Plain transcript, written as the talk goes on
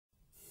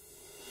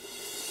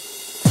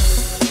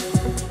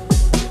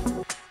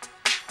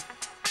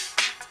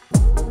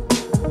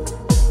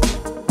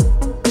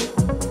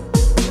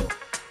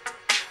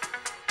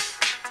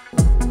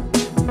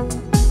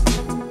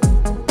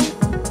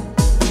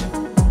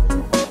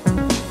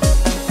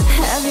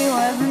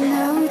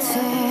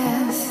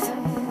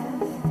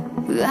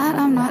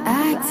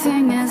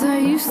acting as I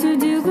used to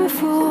do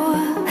before.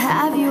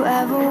 Have you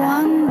ever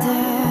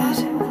wondered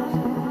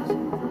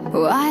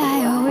why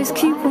I always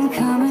keep on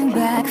coming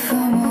back for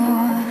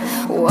more?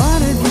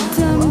 What have you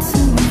done to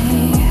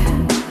me?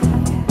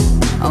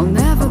 I'll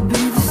never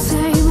be the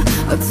same,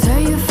 I'll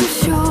tell you for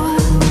sure.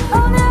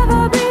 I'll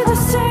never be the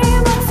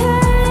same, I'll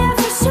tell you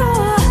for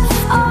sure.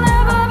 I'll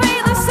never be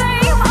the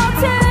same, I'll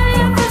tell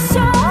you for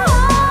sure.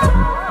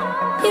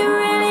 You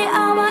really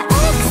are my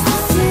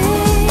ecstasy.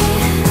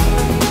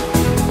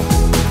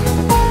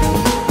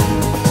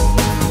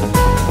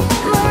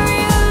 My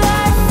real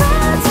life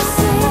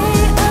fantasy,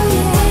 oh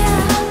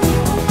yeah.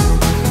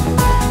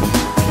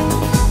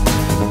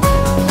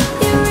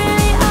 You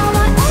really are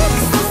my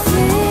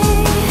ecstasy.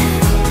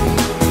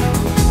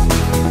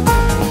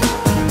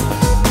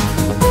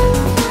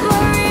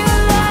 My real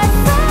life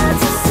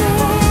fantasy,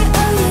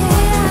 oh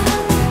yeah.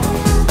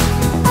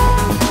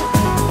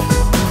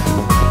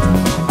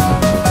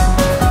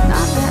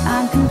 Not that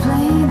I'm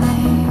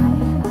complaining,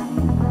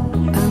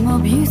 a more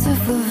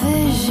beautiful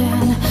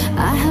vision I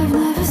have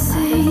never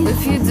seen.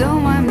 If you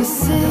don't mind me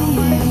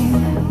saying,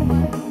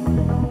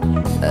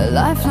 a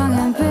lifelong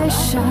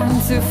ambition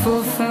to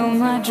fulfill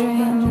my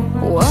dream.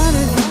 What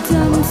have you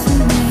done to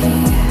me?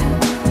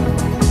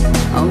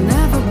 I'll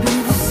never be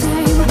the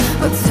same,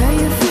 I'll tell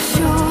you for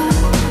sure.